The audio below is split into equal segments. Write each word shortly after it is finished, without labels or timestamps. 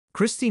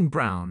Christine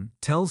Brown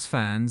tells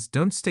fans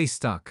don't stay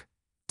stuck,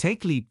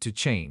 take leap to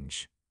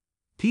change.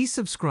 Please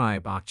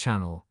subscribe our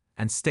channel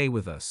and stay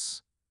with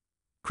us.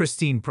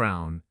 Christine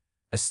Brown,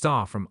 a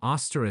star from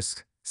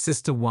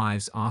Sister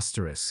Wives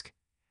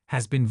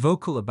has been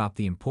vocal about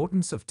the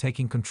importance of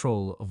taking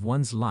control of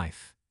one's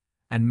life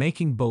and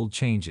making bold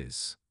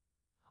changes.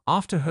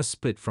 After her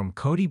split from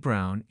Kody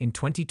Brown in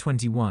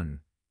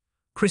 2021,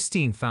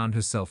 Christine found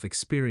herself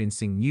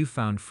experiencing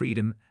newfound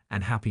freedom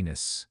and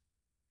happiness.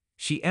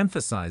 She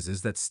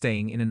emphasizes that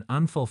staying in an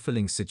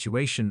unfulfilling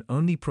situation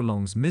only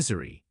prolongs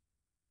misery.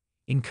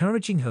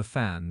 Encouraging her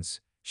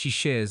fans, she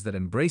shares that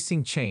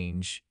embracing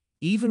change,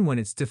 even when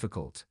it's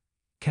difficult,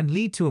 can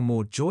lead to a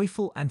more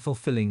joyful and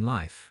fulfilling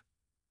life.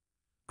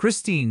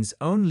 Christine's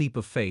own leap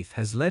of faith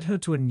has led her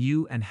to a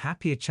new and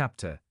happier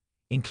chapter,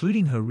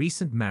 including her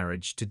recent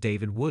marriage to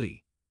David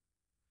Woody.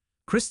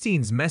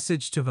 Christine's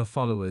message to her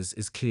followers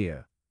is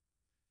clear.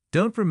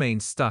 Don't remain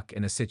stuck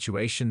in a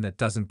situation that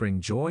doesn't bring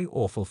joy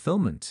or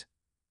fulfillment.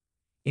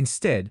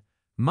 Instead,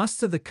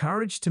 muster the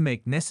courage to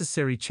make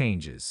necessary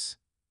changes.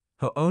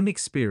 Her own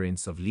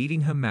experience of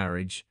leaving her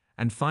marriage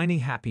and finding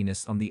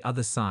happiness on the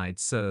other side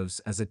serves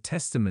as a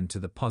testament to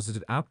the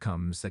positive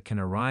outcomes that can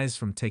arise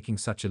from taking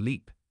such a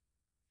leap.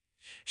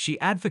 She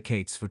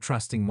advocates for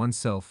trusting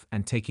oneself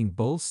and taking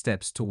bold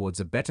steps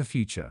towards a better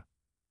future.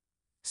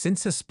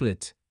 Since her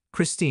split,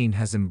 Christine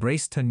has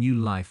embraced her new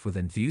life with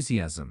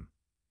enthusiasm.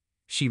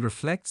 She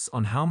reflects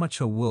on how much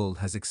her world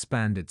has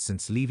expanded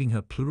since leaving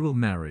her plural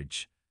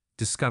marriage,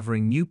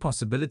 discovering new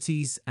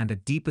possibilities and a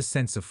deeper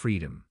sense of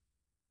freedom.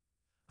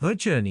 Her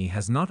journey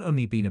has not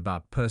only been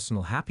about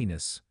personal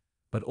happiness,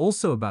 but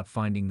also about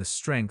finding the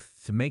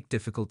strength to make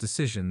difficult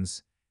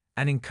decisions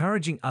and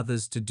encouraging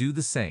others to do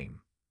the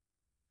same.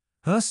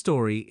 Her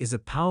story is a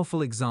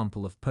powerful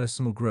example of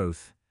personal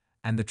growth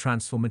and the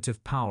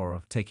transformative power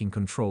of taking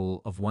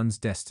control of one's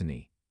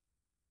destiny.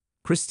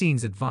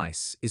 Christine's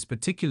advice is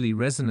particularly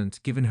resonant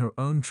given her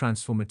own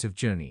transformative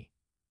journey.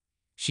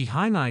 She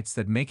highlights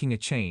that making a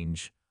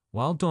change,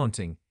 while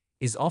daunting,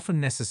 is often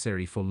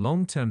necessary for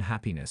long-term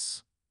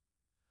happiness.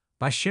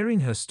 By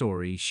sharing her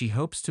story, she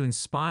hopes to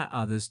inspire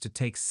others to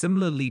take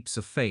similar leaps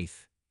of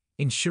faith,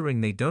 ensuring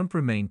they don't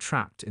remain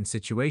trapped in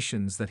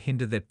situations that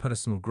hinder their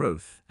personal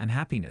growth and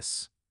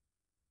happiness.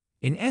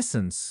 In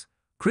essence,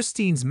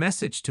 Christine's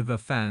message to her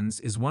fans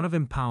is one of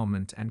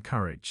empowerment and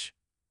courage.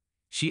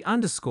 She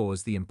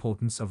underscores the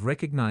importance of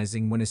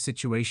recognizing when a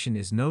situation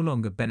is no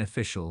longer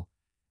beneficial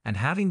and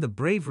having the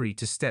bravery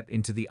to step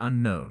into the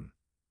unknown.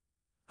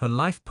 Her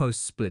life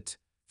post-split,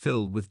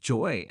 filled with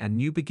joy and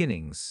new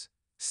beginnings,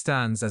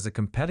 stands as a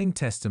compelling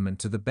testament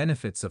to the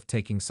benefits of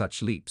taking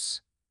such leaps.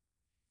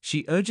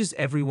 She urges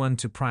everyone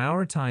to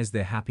prioritize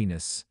their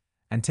happiness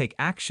and take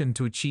action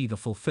to achieve a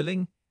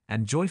fulfilling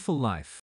and joyful life.